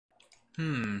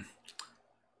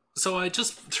So I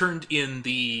just turned in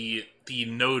the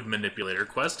node manipulator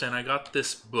quest, and I got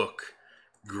this book,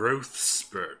 Growth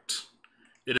Spurt.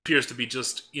 It appears to be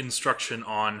just instruction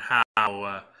on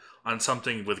how on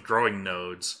something with growing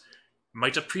nodes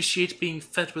might appreciate being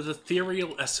fed with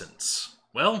ethereal essence.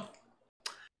 Well,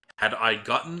 had I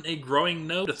gotten a growing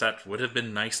node, that would have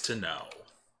been nice to know.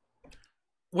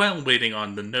 While waiting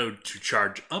on the node to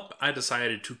charge up, I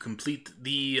decided to complete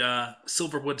the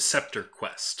Silverwood Scepter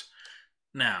quest.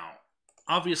 Now,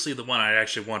 obviously the one I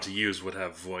actually want to use would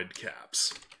have void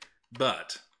caps.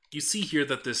 But, you see here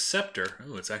that this scepter,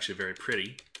 oh, it's actually very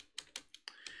pretty.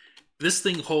 This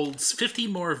thing holds 50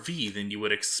 more V than you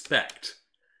would expect.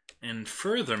 And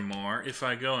furthermore, if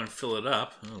I go and fill it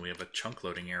up, oh, we have a chunk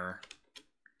loading error.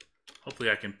 Hopefully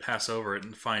I can pass over it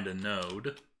and find a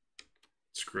node.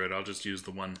 Screw it, I'll just use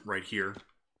the one right here.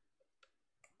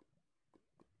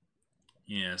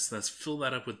 Yes, let's fill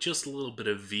that up with just a little bit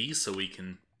of V so we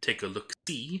can take a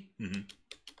look-see.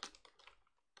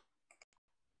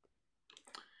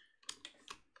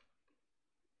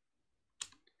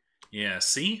 Yeah,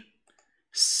 see?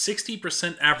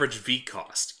 60% average V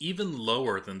cost, even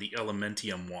lower than the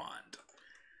Elementium wand.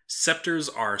 Scepters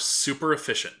are super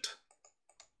efficient,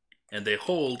 and they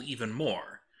hold even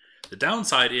more. The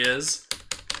downside is,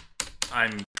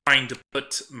 I'm trying to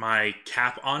put my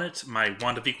cap on it, my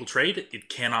Wand of Equal Trade, it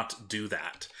cannot do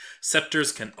that.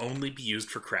 Scepters can only be used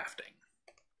for crafting.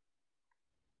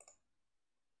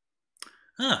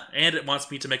 And it wants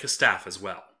me to make a staff as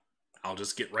well. I'll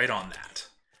just get right on that.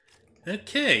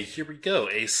 Okay, here we go.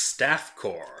 A staff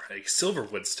core. A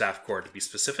Silverwood staff core, to be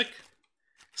specific.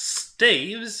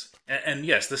 Staves, and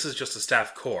yes, this is just a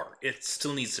staff core. It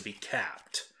still needs to be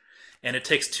capped. And it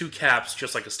takes 2 caps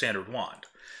just like a standard wand.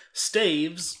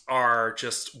 Staves are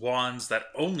just wands that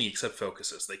only accept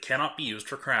focuses. They cannot be used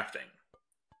for crafting.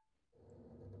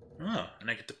 Oh, and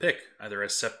I get to pick either a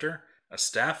scepter, a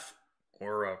staff,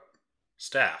 or a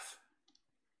staff.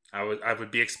 I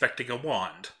would be expecting a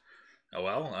wand. Oh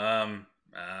well,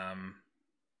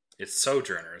 it's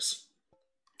Sojourners.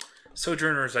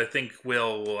 Sojourners, I think,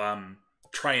 will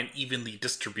try and evenly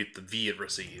distribute the V it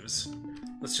receives.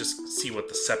 Let's just see what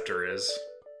the scepter is.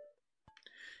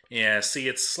 Yeah, see,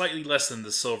 it's slightly less than the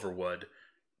Silverwood,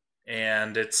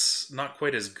 and it's not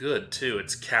quite as good, too.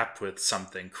 It's capped with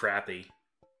something crappy.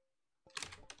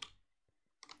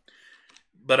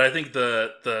 But I think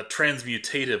the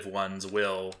transmutative ones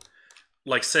will,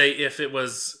 like, say, if it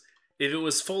was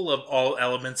full of all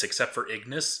elements except for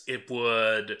Ignis, it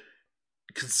would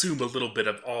consume a little bit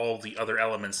of all the other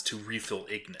elements to refill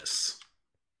Ignis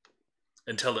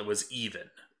until it was even,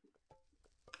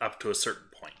 up to a certain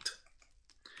point.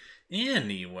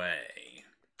 Anyway.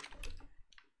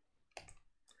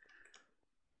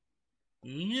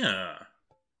 Yeah.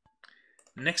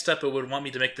 Next up, it would want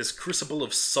me to make this Crucible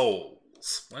of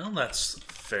Souls. Well, that's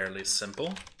fairly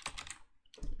simple.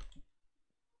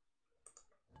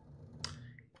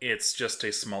 It's just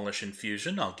a smallish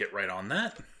infusion. I'll get right on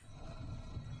that.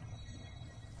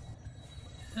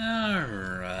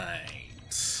 Alright.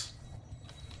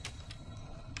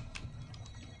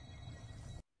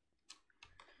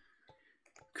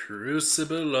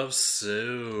 Crucible of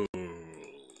Souls.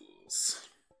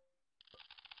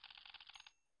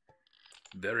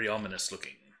 Very ominous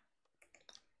looking.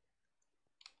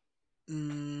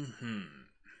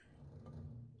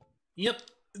 Yep,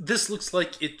 this looks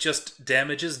like it just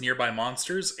damages nearby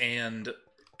monsters and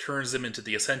turns them into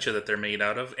the essentia that they're made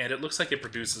out of, and it looks like it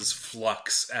produces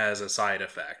flux as a side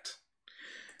effect.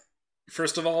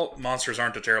 First of all, monsters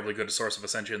aren't a terribly good source of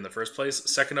essentia in the first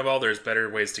place. Second of all, there's better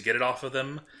ways to get it off of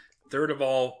them. Third of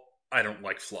all, I don't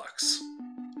like flux.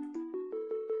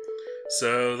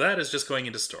 So that is just going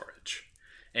into storage.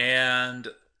 And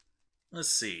let's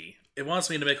see. It wants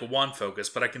me to make a wand focus,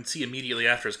 but I can see immediately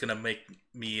after it's going to make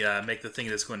me make the thing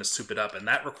that's going to soup it up, and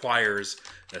that requires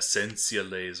essentia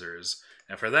lasers.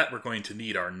 And for that, we're going to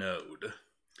need our node.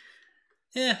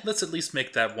 Let's at least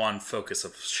make that wand focus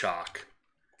of shock.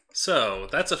 So,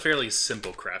 that's a fairly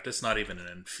simple craft. It's not even an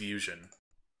infusion.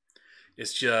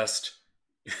 It's just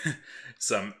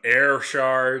some air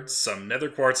shards, some nether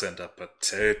quartz, and a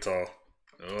potato.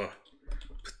 Ugh.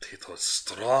 Potato is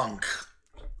strong.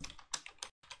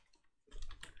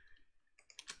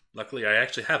 Luckily, I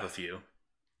actually have a few.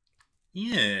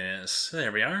 Yes,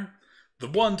 there we are. The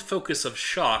wand focus of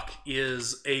shock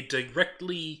is a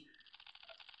directly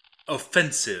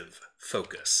offensive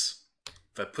focus.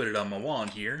 If I put it on my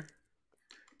wand here,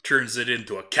 turns it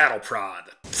into a cattle prod.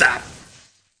 Zap!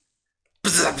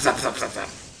 Zap, zap, zap, zap, zap.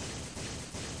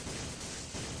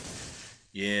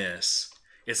 Yes.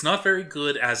 It's not very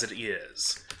good as it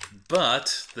is,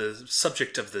 But the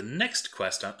subject of the next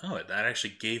quest... Oh, that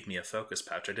actually gave me a focus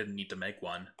pouch. I didn't need to make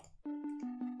one.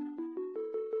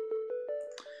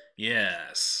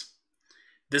 Yes.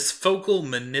 This focal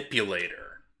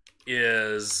manipulator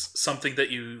is something that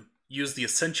you use the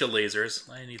essential lasers.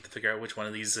 I need to figure out which one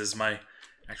of these is my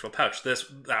actual pouch.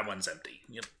 That one's empty.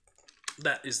 Yep.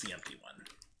 That is the empty one.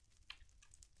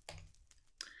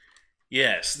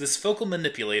 Yes, this focal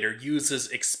manipulator uses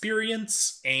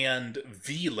experience and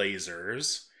V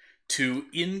lasers to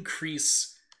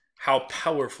increase how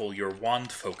powerful your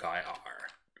wand foci are.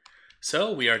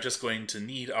 So we are just going to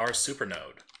need our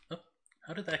supernode. Oh,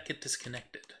 how did that get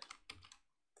disconnected?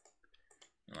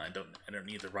 Well, I don't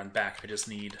need to run back. I just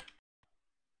need...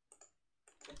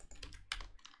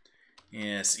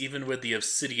 Yes, even with the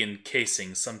obsidian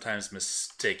casing, sometimes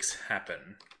mistakes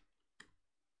happen.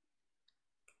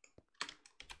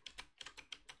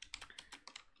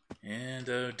 And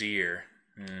oh dear.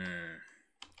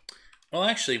 Well,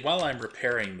 actually, while I'm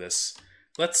repairing this,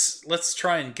 let's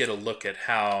try and get a look at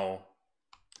how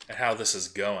this is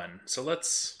going. So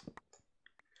let's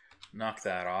knock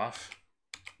that off.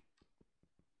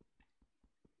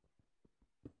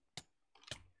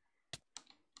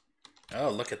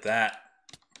 Oh, look at that.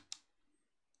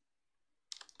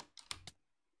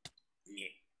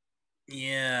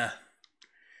 Yeah.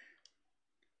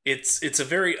 It's a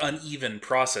very uneven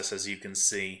process, as you can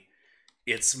see.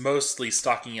 It's mostly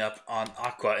stocking up on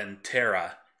Aqua and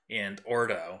Terra and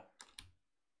Ordo.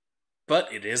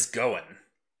 But it is going.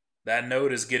 That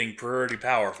node is getting pretty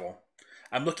powerful.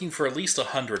 I'm looking for at least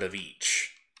 100 of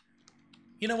each.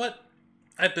 You know what?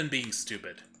 I've been being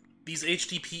stupid. These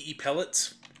HDPE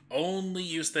pellets only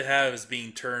used to have as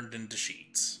being turned into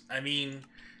sheets. I mean,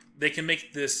 they can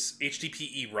make this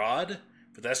HDPE rod,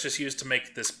 but that's just used to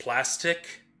make this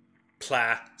plastic.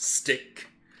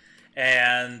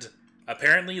 And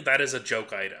apparently that is a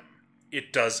joke item.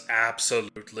 It does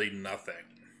absolutely nothing.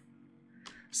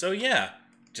 So yeah,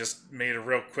 just made a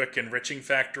real quick enriching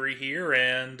factory here,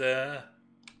 and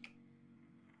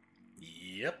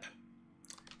yep.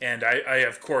 And I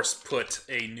of course put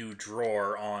a new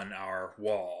drawer on our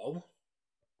wall.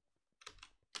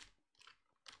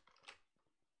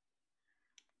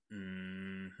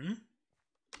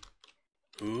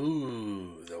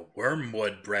 Ooh, the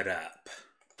wormwood bred up.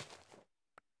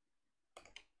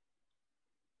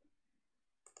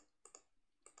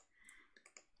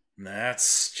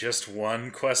 That's just one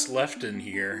quest left in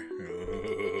here.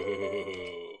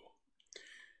 Ooh.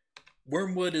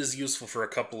 Wormwood is useful for a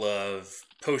couple of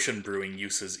potion brewing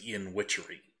uses in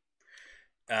witchery.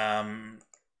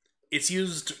 It's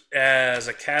used as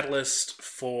a catalyst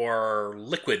for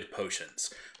liquid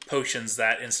potions. Potions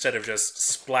that, instead of just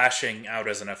splashing out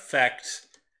as an effect,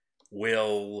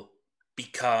 will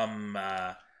become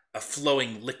a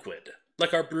flowing liquid,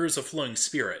 like our brews of flowing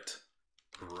spirit.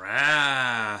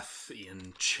 Wrath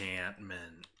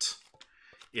enchantment.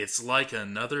 It's like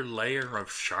another layer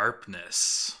of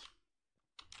sharpness.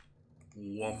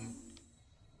 Ooh,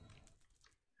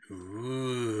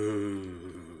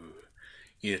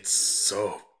 it's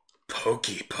so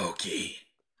pokey.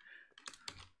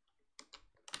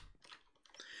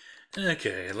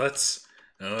 Okay, let's...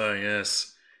 Oh,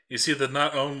 yes. You see that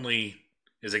not only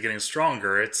is it getting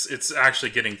stronger, it's actually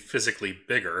getting physically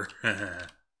bigger.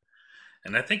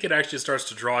 And I think it actually starts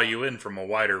to draw you in from a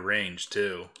wider range,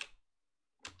 too.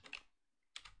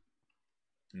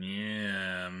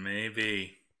 Yeah,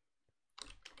 maybe.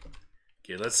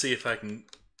 Okay, let's see if I can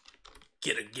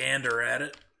get a gander at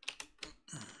it.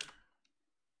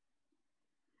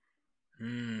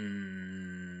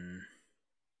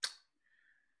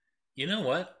 You know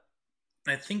what?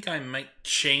 I think I might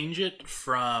change it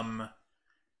from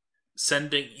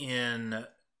sending in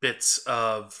bits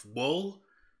of wool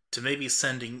to maybe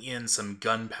sending in some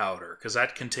gunpowder, because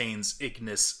that contains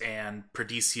Ignis and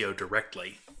Perdicio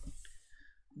directly.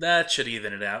 That should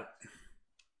even it out.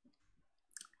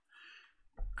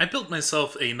 I built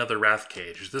myself another Wrath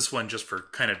Cage, this one just for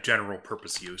kind of general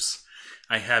purpose use.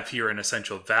 I have here an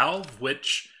essential valve,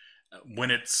 which, when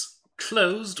it's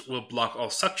closed, will block all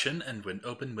suction, and when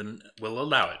open, will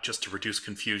allow it, just to reduce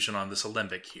confusion on this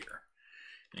alembic here.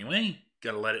 Anyway,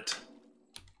 gotta let it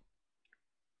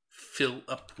fill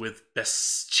up with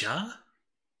Bestia.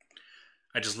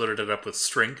 I just loaded it up with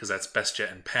string, because that's Bestia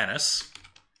and Panis.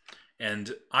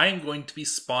 And I am going to be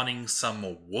spawning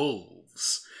some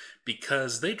wolves,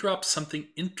 because they drop something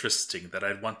interesting that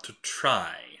I'd want to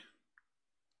try.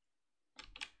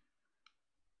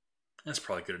 That's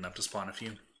probably good enough to spawn a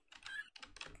few.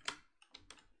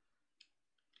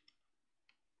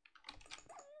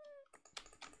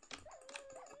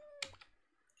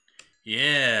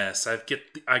 Yes, I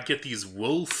get these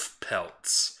wolf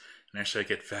pelts. And actually I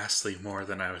get vastly more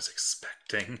than I was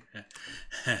expecting.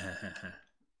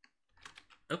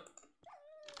 Oh.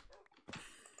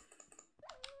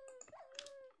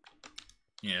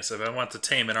 Yes, if I want to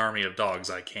tame an army of dogs,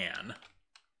 I can.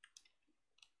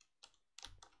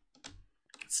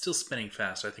 It's still spinning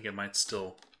fast. I think it might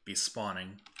still be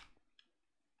spawning.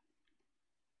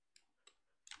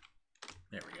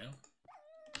 There we go.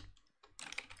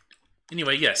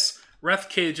 Anyway, yes. Wrath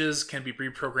cages can be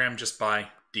reprogrammed just by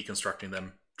deconstructing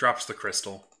them. Drops the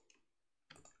crystal.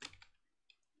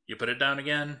 You put it down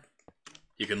again,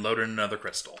 you can load in another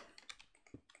crystal.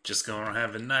 Just gonna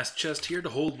have a nice chest here to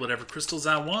hold whatever crystals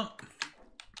I want.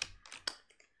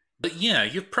 But yeah,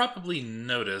 you've probably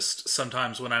noticed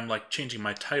sometimes when I'm like changing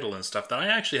my title and stuff that I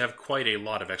actually have quite a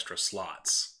lot of extra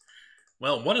slots.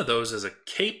 Well, one of those is a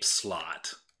cape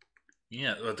slot.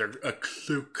 Yeah, they're a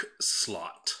cloak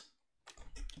slot.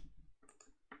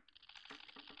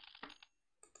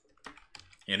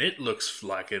 And it looks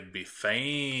like it'd be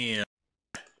fine.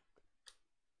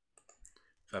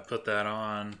 If I put that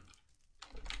on...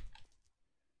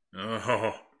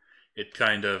 Oh, it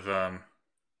kind of,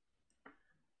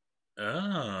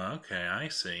 Oh, okay, I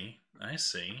see. I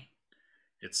see.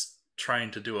 It's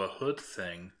trying to do a hood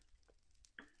thing.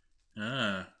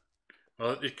 Well,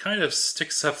 it kind of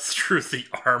sticks up through the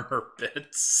armor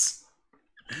bits.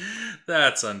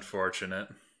 That's unfortunate.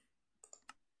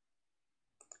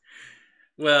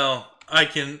 Well, I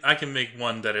can make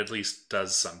one that at least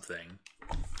does something.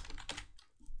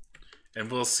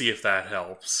 And we'll see if that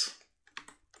helps.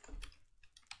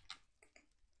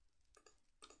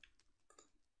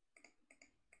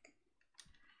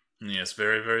 Yes,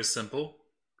 very, very simple.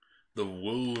 The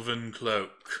woven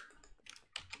cloak.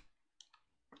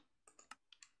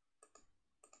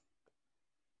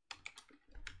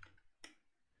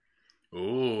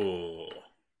 Ooh.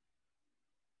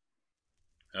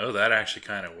 Oh, that actually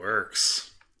kind of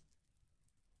works.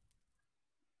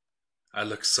 I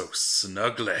look so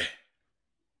snuggly.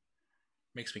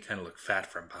 Makes me kind of look fat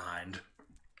from behind.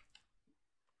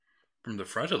 From the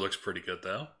front, it looks pretty good,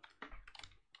 though.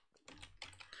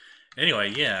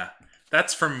 Anyway, yeah.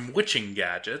 That's from Witching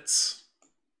Gadgets.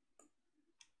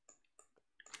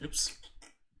 Oops.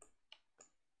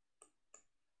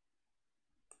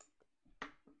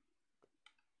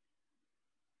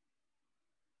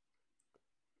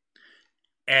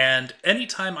 And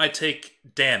anytime I take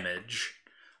damage,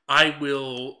 I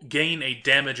will gain a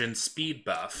damage and speed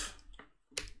buff.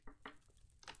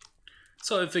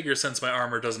 So I figure since my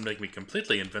armor doesn't make me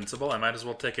completely invincible, I might as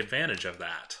well take advantage of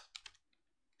that.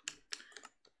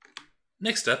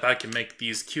 Next up, I can make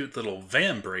these cute little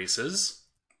Vam braces.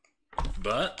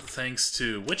 But thanks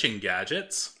to Witching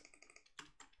Gadgets,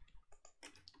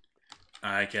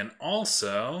 I can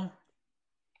also...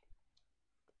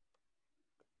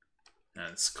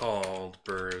 And it's called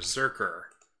Berserker.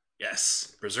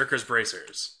 Yes, Berserker's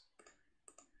Bracers.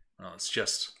 Well, it's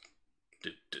just...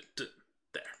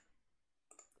 There.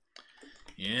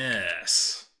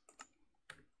 Yes.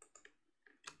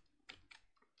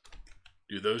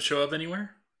 Do those show up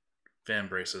anywhere? Fan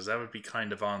braces. That would be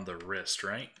kind of on the wrist,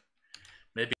 right?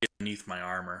 Maybe beneath my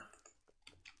armor.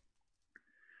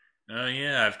 Oh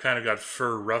yeah, I've kind of got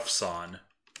fur ruffs on.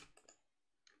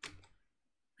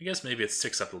 I guess maybe it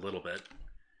sticks up a little bit.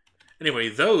 Anyway,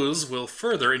 those will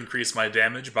further increase my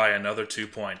damage by another 2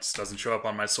 points. Doesn't show up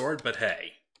on my sword, but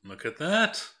hey. Look at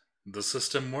that. The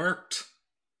system worked.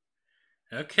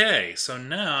 Okay, so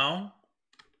now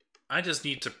I just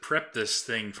need to prep this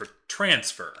thing for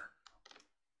transfer.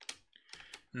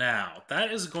 Now,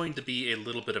 that is going to be a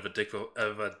little bit of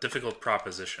a difficult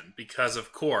proposition, because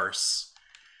of course,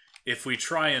 if we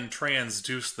try and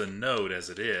transduce the node as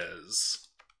it is,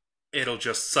 it'll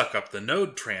just suck up the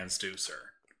node transducer.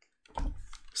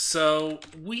 So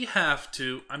we have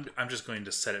to, I'm just going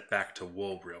to set it back to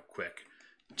wool real quick,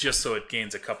 just so it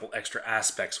gains a couple extra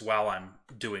aspects while I'm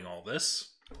doing all this.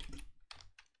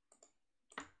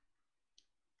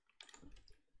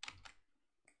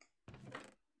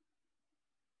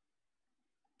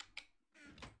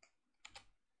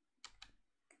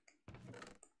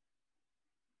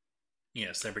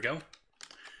 Yes, there we go.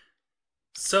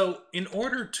 So, in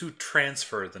order to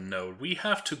transfer the node, we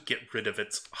have to get rid of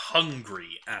its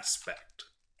hungry aspect.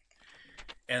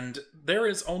 And there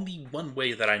is only one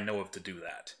way that I know of to do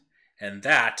that. And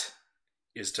that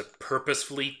is to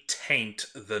purposefully taint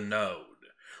the node.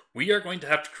 We are going to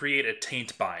have to create a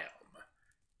taint biome.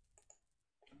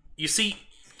 You see,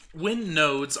 when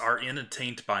nodes are in a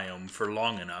taint biome for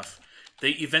long enough,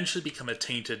 they eventually become a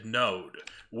tainted node,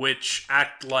 which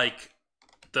act like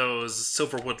those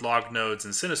Silverwood log nodes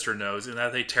and Sinister nodes in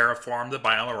that they terraform the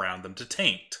biome around them to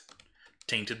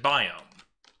tainted biome.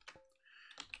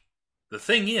 The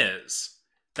thing is,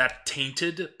 that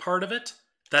tainted part of it,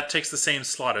 that takes the same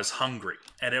slot as hungry,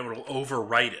 and it will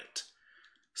overwrite it.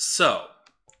 So,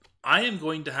 I am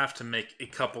going to have to make a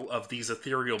couple of these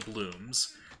ethereal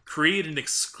blooms, create an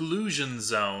exclusion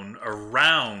zone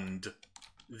around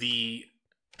the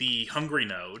hungry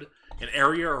node, an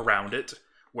area around it,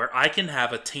 where I can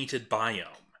have a tainted biome.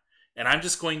 And I'm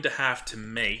just going to have to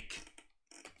make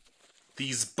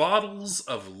these bottles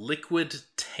of liquid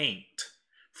taint,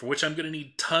 for which I'm going to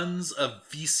need tons of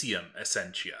Vesium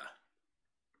Essentia.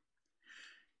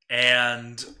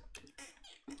 And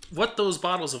what those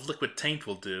bottles of liquid taint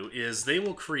will do is they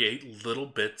will create little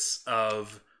bits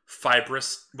of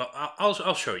fibrous... Well,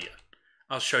 I'll show you.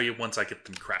 I'll show you once I get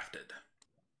them crafted.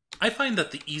 I find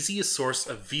that the easiest source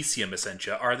of Vesium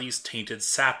Essentia are these tainted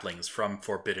saplings from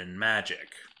Forbidden Magic.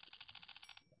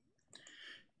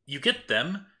 You get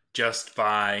them just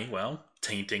by, well,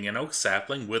 tainting an oak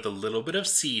sapling with a little bit of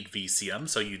seed Vesium,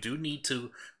 so you do need to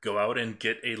go out and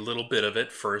get a little bit of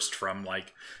it first from,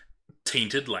 like,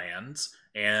 tainted lands,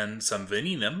 and some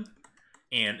Venenum.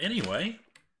 And anyway,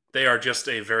 they are just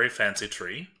a very fancy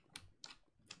tree.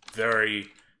 Very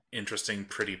interesting,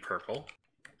 pretty purple.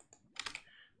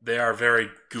 They are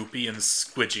very goopy and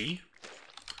squidgy.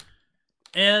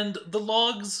 And the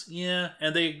logs, yeah,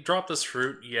 and they drop this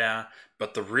fruit, yeah,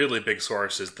 but the really big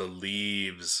source is the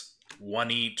leaves.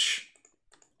 One each,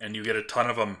 and you get a ton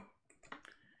of them.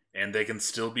 And they can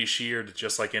still be sheared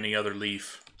just like any other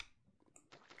leaf.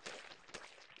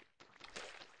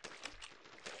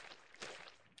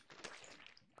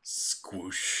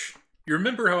 Squoosh. You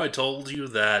remember how I told you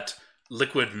that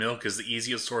liquid milk is the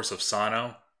easiest source of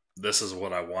Sano? This is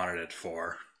what I wanted it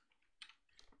for.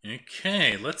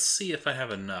 Okay, let's see if I have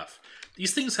enough.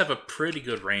 These things have a pretty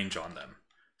good range on them.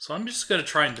 So I'm just going to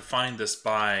try and define this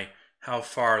by how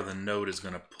far the node is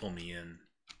going to pull me in.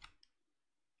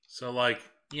 So, like,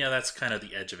 yeah, that's kind of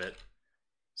the edge of it.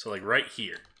 So, like, right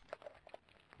here.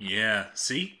 Yeah,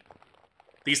 see?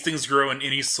 These things grow in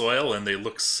any soil, and they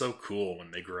look so cool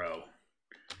when they grow.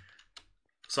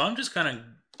 So I'm just gonna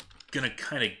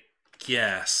kind of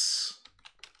guess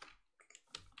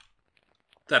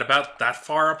that about that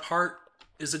far apart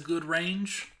is a good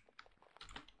range.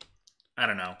 I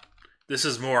don't know. This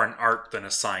is more an art than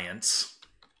a science.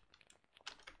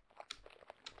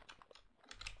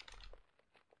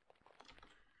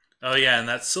 Oh yeah, and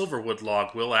that Silverwood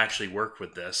log will actually work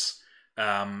with this.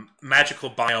 Magical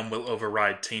biome will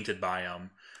override tainted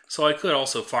biome. So I could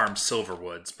also farm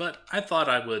Silverwoods, but I thought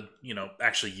I would, you know,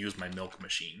 actually use my milk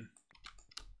machine.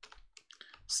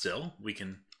 Still, we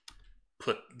can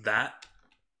put that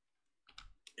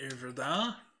over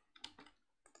there.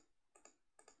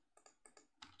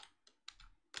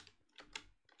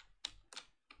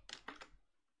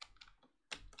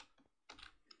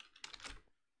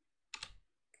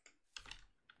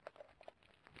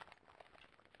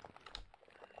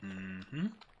 Mm-hmm.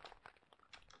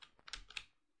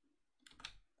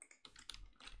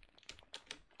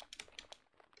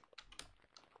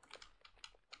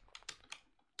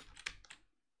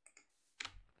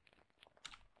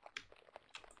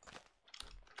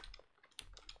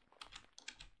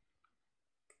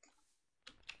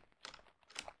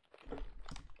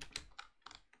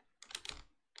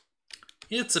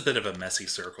 It's a bit of a messy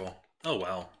circle. Oh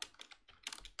well.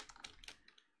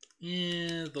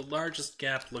 Yeah, the largest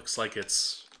gap looks like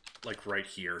it's like right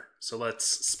here. So let's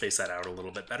space that out a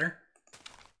little bit better.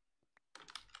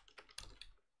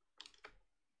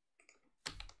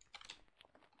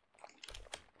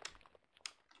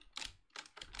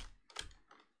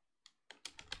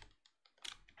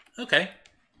 Okay.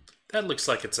 That looks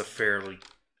like it's a fairly...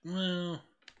 well...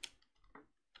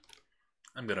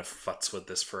 I'm gonna futz with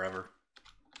this forever.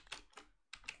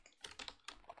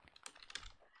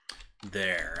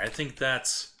 There, I think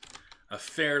that's a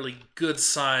fairly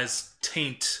good-sized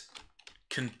taint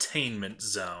containment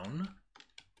zone.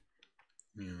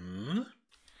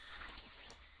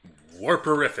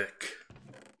 Warperific.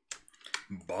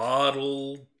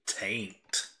 Bottle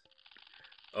taint.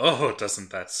 Oh, doesn't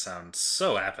that sound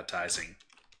so appetizing?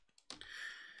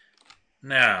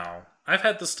 Now, I've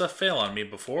had this stuff fail on me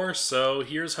before, so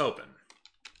here's hoping.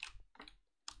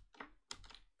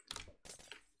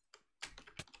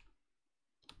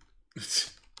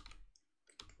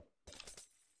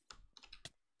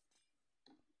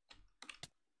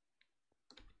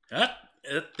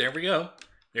 There we go.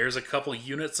 There's a couple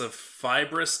units of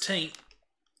fibrous taint.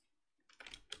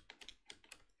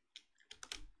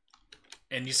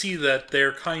 And you see that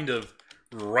they're kind of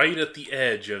right at the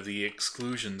edge of the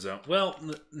exclusion zone. Well,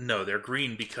 no, they're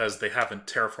green because they haven't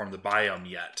terraformed the biome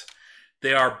yet.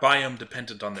 They are biome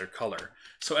dependent on their color.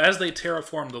 So as they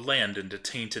terraform the land into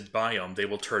tainted biome, they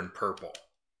will turn purple.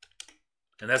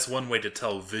 And that's one way to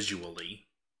tell visually.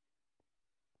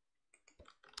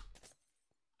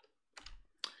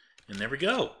 And there we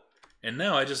go. And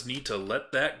now I just need to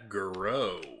let that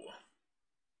grow.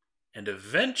 And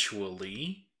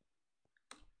eventually,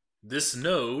 this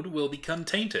node will become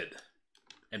tainted.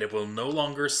 And it will no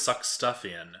longer suck stuff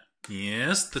in.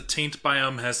 Yes, the taint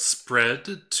biome has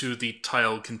spread to the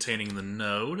tile containing the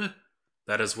node.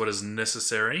 That is what is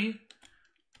necessary.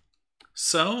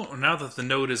 So, now that the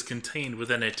node is contained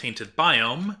within a tainted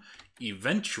biome,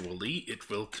 eventually it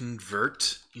will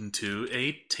convert into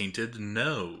a tainted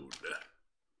node.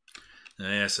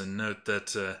 Yes, and note that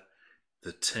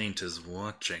the taint is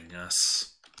watching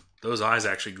us. Those eyes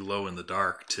actually glow in the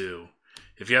dark, too.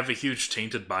 If you have a huge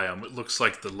tainted biome, it looks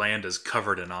like the land is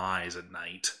covered in eyes at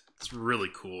night. It's really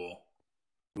cool.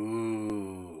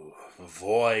 Ooh,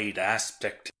 void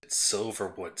aspected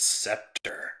silverwood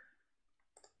scepter.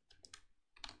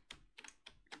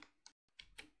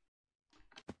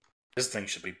 This thing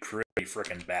should be pretty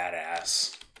frickin'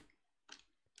 badass.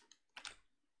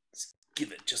 Let's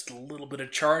give it just a little bit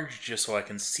of charge just so I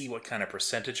can see what kind of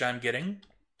percentage I'm getting.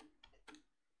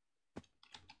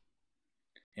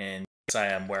 And yes, I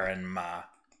am wearing my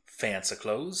fancy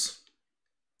clothes.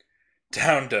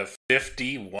 Down to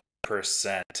 51%.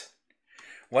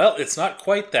 Well, it's not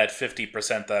quite that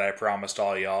 50% that I promised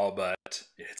all y'all, but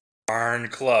it's darn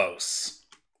close.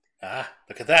 Ah,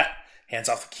 look at that. Hands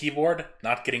off the keyboard,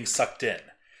 not getting sucked in.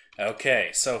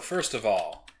 Okay, so first of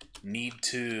all, need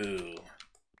to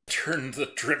turn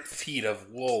the drip feed of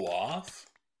wool off.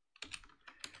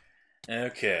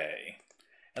 Okay,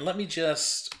 and let me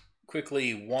just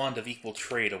quickly wand of equal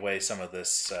trade away some of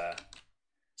this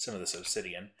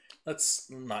obsidian. Let's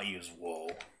not use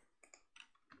wool.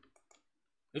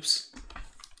 Oops.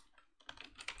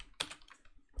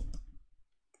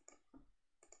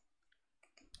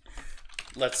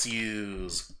 Let's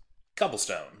use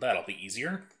cobblestone. That'll be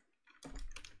easier.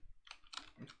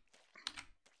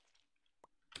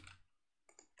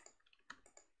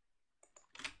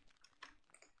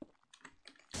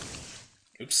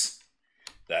 Oops.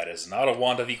 That is not a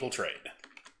wand of equal trade.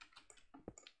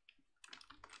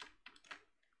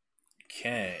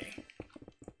 Okay.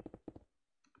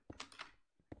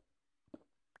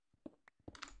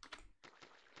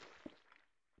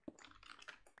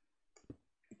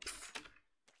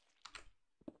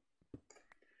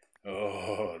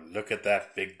 Oh, look at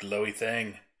that big glowy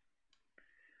thing.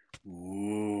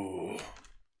 Ooh.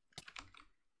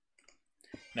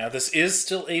 Now this is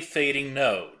still a fading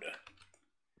node.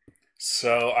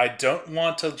 So I don't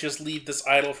want to just leave this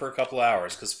idle for a couple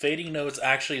hours, because fading nodes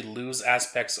actually lose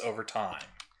aspects over time.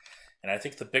 And I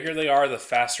think the bigger they are, the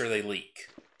faster they leak.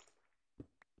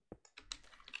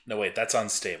 No, wait, that's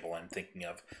unstable I'm thinking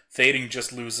of. Fading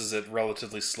just loses it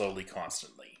relatively slowly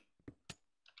constantly.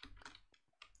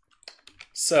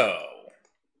 So,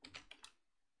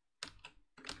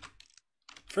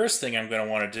 first thing I'm going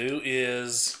to want to do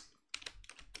is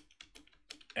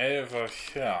over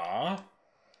here,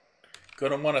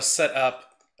 going to want to set up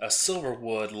a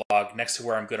silverwood log next to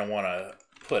where I'm going to want to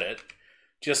put it,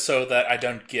 just so that I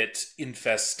don't get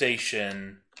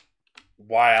infestation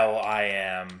while I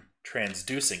am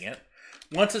transducing it.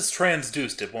 Once it's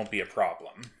transduced, it won't be a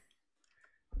problem.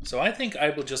 So I think I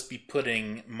will just be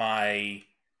putting my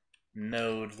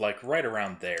node like right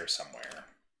around there somewhere.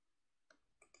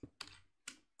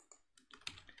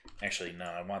 Actually, no,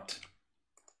 I want...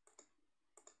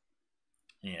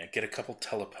 Yeah, get a couple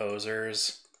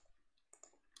teleposers.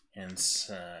 And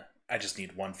I just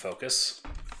need one focus.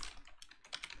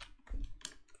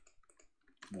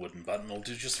 Wooden button will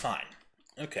do just fine.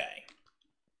 Okay.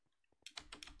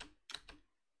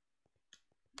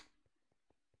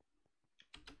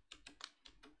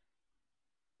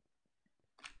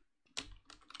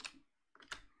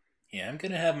 Yeah, I'm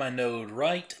going to have my node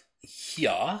right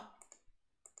here.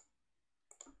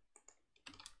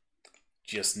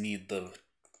 Just need the...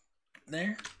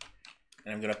 there.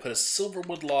 And I'm going to put a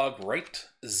silverwood log right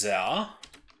there.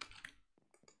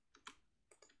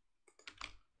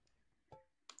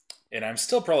 And I'm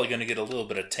still probably going to get a little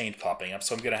bit of taint popping up,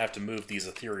 so I'm going to have to move these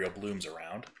ethereal blooms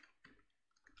around.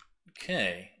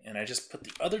 Okay, and I just put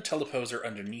the other teleposer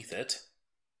underneath it.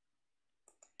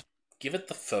 Give it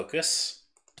the focus.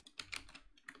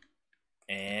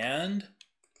 And...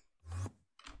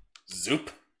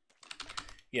 zoop.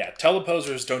 Yeah,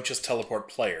 teleposers don't just teleport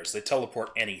players, they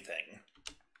teleport anything.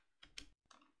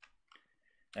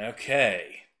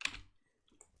 Okay.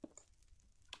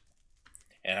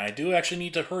 And I do actually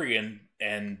need to hurry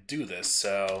and do this,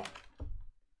 so...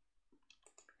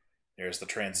 There's the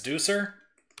transducer.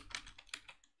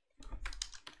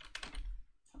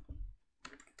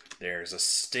 There's a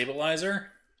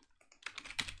stabilizer.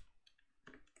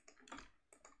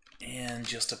 And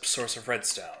just a source of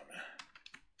redstone.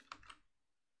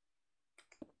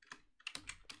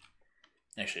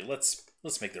 Actually,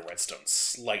 let's make the redstone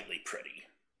slightly pretty.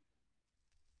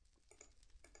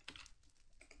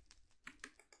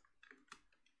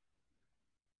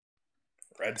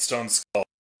 Redstone skull,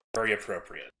 very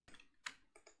appropriate.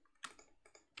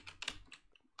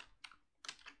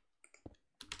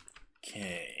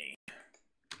 Okay.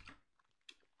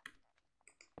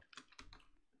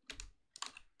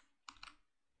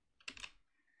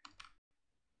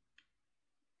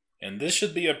 And this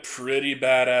should be a pretty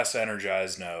badass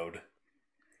energized node.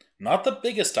 Not the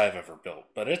biggest I've ever built,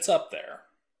 but it's up there.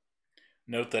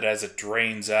 Note that as it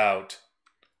drains out,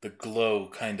 the glow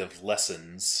kind of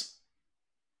lessens.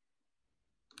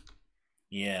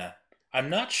 Yeah. I'm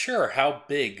not sure how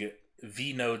big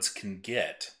V nodes can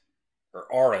get. Or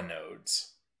aura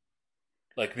nodes.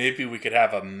 Like, maybe we could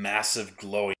have a massive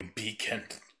glowing beacon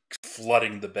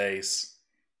flooding the base.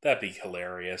 That'd be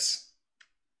hilarious.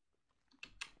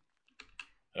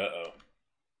 Uh-oh.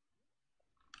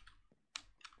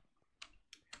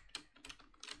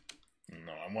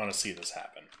 No, I want to see this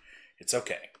happen. It's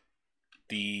okay.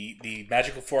 The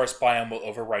magical forest biome will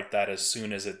overwrite that as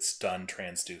soon as it's done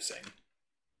transducing.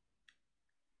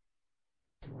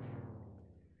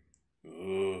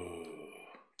 Ooh.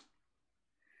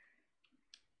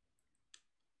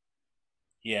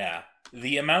 Yeah.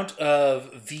 The amount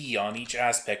of V on each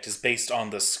aspect is based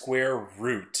on the square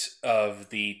root of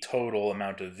the total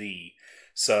amount of V.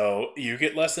 So you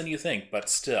get less than you think, but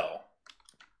still.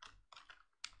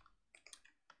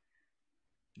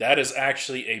 That is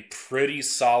actually a pretty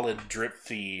solid drip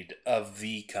feed of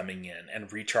V coming in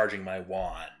and recharging my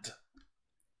wand.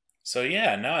 So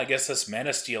yeah, now I guess this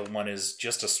Mana Steel one is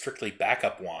just a strictly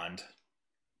backup wand.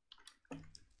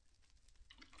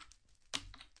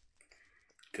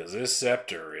 Because this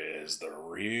scepter is the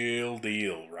real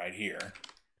deal right here.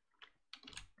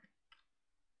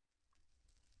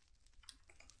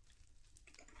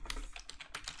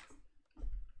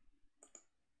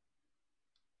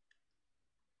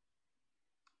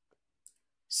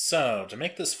 So, to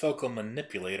make this focal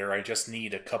manipulator, I just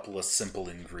need a couple of simple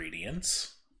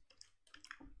ingredients.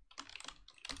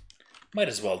 Might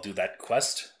as well do that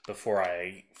quest before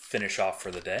I finish off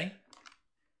for the day.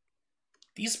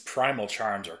 These primal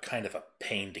charms are kind of a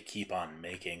pain to keep on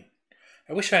making.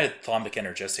 I wish I had Thombic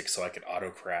Energistics so I could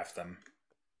auto-craft them.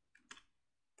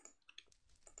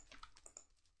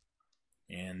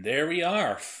 And there we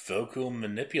are, Focal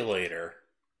Manipulator.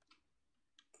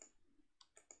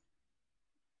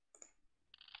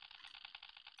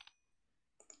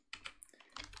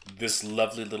 This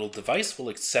lovely little device will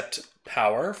accept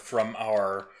power from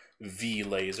our V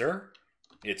laser.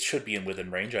 It should be in within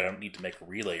range. I don't need to make a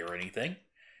relay or anything.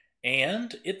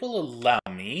 And it will allow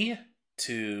me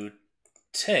to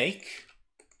take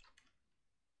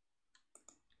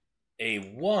a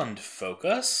wand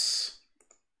focus.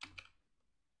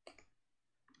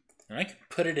 And I can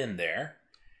put it in there.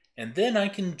 And then I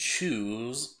can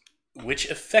choose which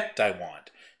effect I want.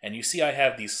 And you see I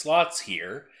have these slots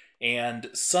here. And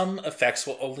some effects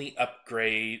will only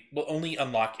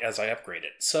unlock as I upgrade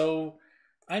it. So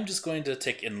I'm just going to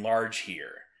tick Enlarge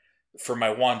here for my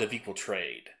Wand of Equal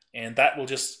Trade. And that will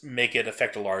just make it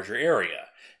affect a larger area.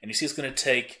 And you see it's going to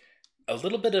take a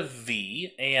little bit of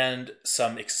V and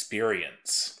some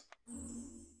experience.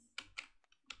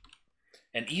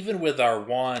 And even with our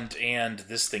wand and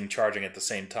this thing charging at the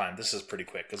same time, this is pretty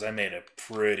quick because I made a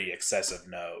pretty excessive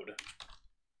node.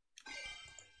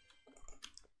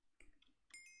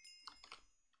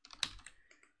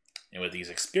 And with these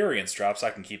experience drops,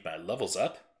 I can keep my levels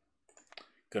up.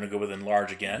 Gonna go with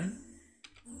Enlarge again.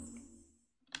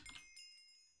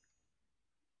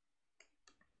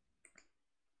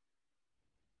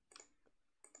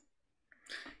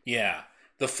 Yeah,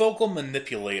 the Focal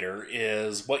Manipulator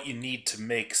is what you need to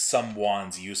make some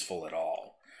wands useful at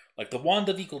all. Like the Wand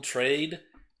of Equal Trade,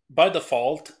 by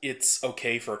default, it's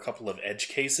okay for a couple of edge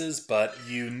cases, but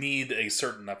you need a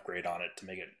certain upgrade on it to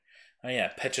make it... Oh yeah,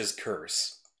 Petch's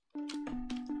Curse.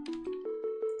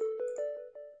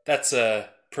 That's a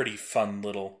pretty fun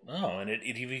little... Oh, and it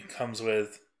even comes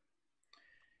with...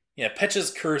 Yeah,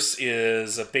 Petch's Curse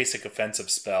is a basic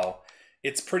offensive spell.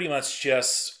 It's pretty much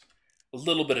just a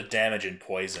little bit of damage and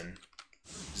poison.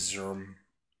 Zerm.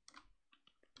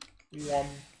 Wom,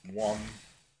 wom.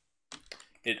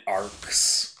 It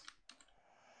arcs.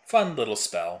 Fun little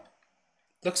spell.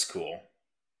 Looks cool.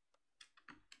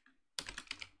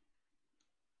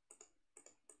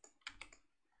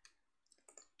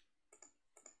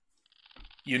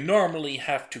 You normally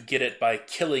have to get it by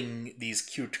killing these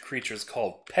cute creatures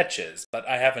called petches, but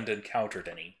I haven't encountered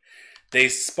any. They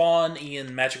spawn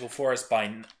in Magical Forest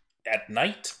at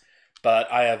night,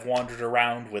 but I have wandered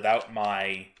around without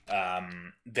my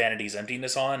Vanity's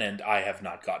Emptiness on, and I have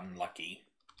not gotten lucky.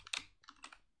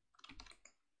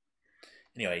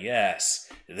 Anyway,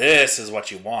 yes, this is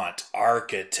what you want.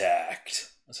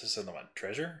 Architect. What's this other one?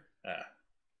 Treasure?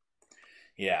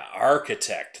 Yeah,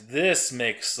 Architect. This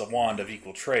makes the Wand of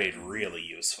Equal Trade really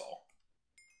useful.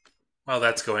 While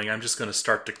that's going, I'm just going to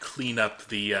start to clean up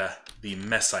the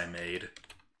mess I made.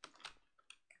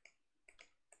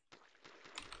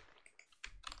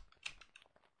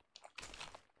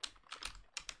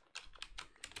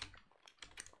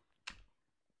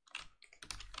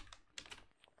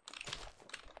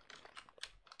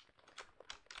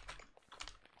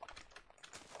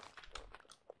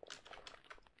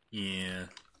 Yeah.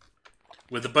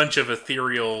 With a bunch of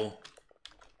ethereal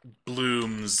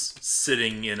blooms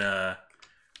sitting in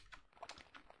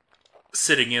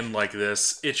like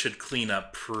this, it should clean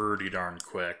up pretty darn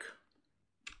quick.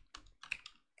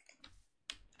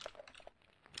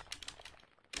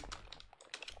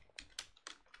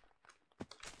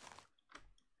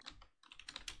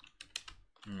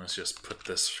 And let's just put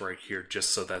this right here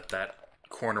just so that that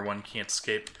corner one can't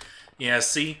escape. Yeah,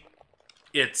 see?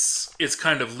 It's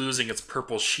kind of losing its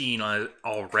purple sheen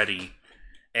already,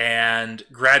 and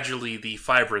gradually the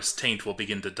fibrous taint will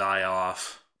begin to die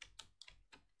off.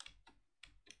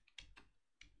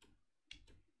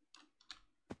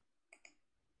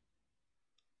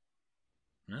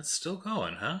 That's still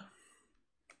going, huh?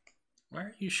 Why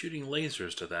are you shooting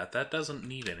lasers to that? That doesn't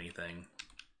need anything.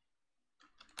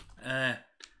 The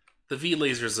V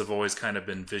lasers have always kind of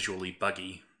been visually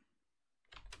buggy.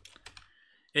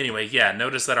 Anyway, yeah,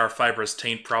 notice that our fibrous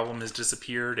taint problem has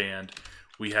disappeared, and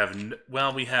we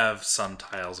have some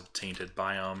tiles of tainted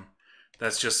biome.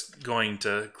 That's just going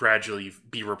to gradually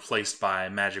be replaced by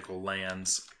magical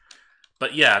lands.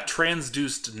 But yeah,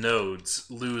 transduced nodes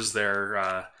lose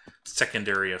their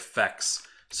secondary effects,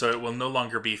 so it will no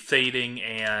longer be fading,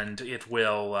 and it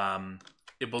will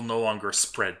no longer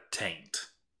spread taint.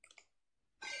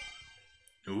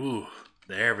 Ooh,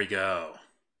 there we go.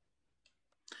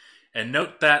 And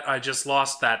note that I just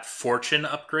lost that fortune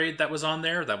upgrade that was on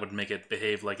there. That would make it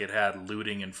behave like it had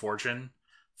looting and fortune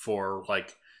for,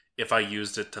 like, if I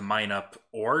used it to mine up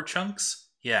ore chunks.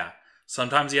 Yeah,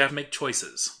 sometimes you have to make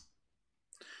choices.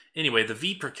 Anyway, the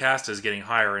V per cast is getting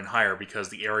higher and higher because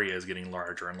the area is getting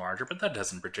larger and larger, but that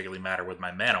doesn't particularly matter with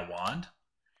my mana wand.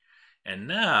 And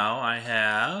now I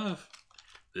have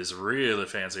this really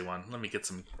fancy one. Let me get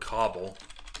some cobble.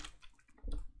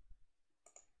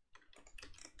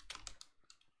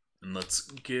 And let's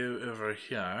go over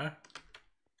here.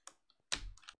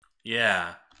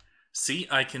 Yeah. See,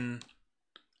 I can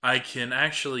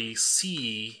actually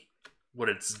see what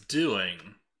it's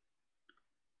doing.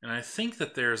 And I think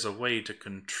that there's a way to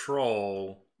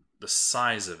control the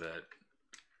size of it.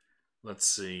 Let's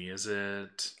see, is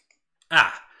it...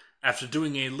 Ah! After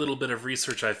doing a little bit of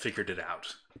research, I figured it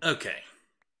out. Okay.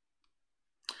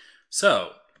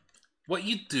 So, what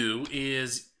you do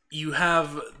is you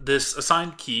have this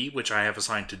assigned key, which I have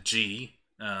assigned to G.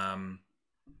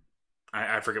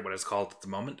 I forget what it's called at the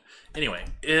moment. Anyway,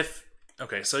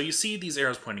 okay, so you see these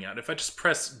arrows pointing out. If I just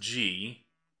press G,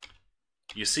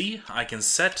 you see, I can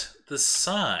set the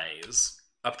size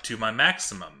up to my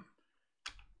maximum.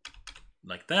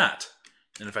 Like that.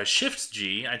 And if I shift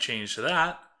G, I change to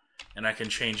that, and I can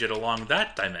change it along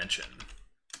that dimension.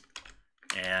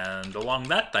 And along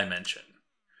that dimension.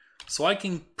 So I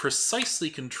can precisely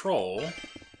control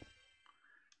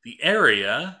the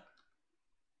area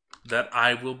that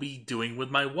I will be doing with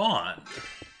my wand.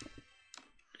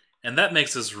 And that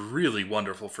makes this really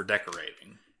wonderful for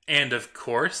decorating. And of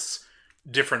course,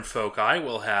 different foci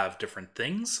will have different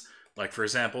things. Like, for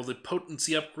example, the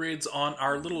potency upgrades on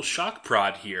our little shock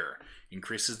prod here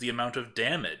increases the amount of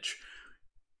damage.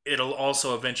 It'll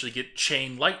also eventually get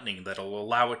chain lightning that'll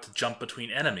allow it to jump between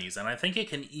enemies, and I think it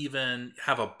can even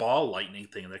have a ball lightning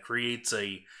thing that creates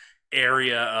a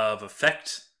area of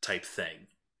effect type thing.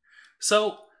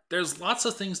 So there's lots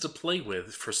of things to play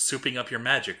with for souping up your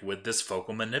magic with this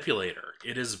focal manipulator.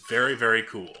 It is very, very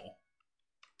cool.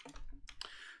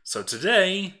 So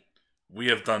today, we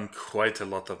have done quite a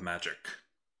lot of magic.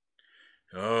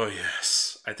 Oh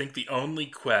yes, I think the only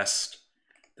quest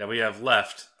that we have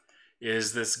left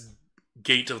is this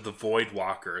Gate of the Void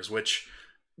Walkers, which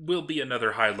will be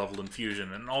another high-level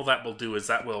infusion, and all that will do is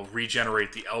that will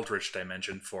regenerate the Eldritch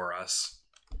dimension for us.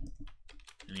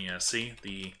 And yeah, see?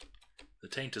 The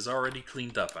taint is already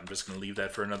cleaned up. I'm just going to leave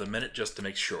that for another minute just to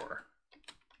make sure.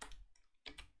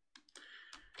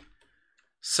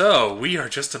 So, we are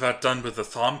just about done with the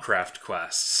Thaumcraft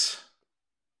quests.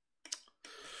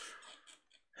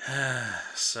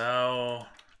 So,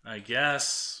 I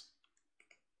guess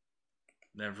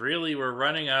that really we're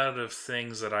running out of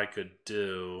things that I could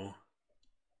do.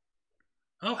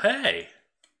 Oh, hey!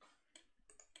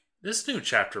 This new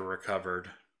chapter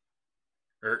recovered.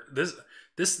 Or,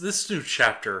 this new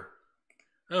chapter...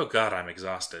 Oh god, I'm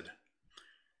exhausted.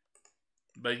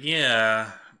 But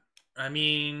yeah, I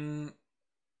mean...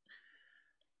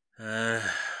 I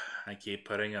keep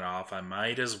putting it off. I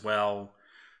might as well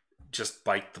just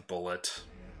bite the bullet.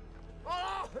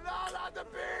 Oh, no, not the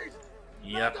beast!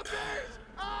 Yep. Not the beast!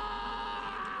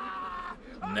 Ah!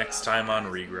 Next time on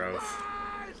Regrowth.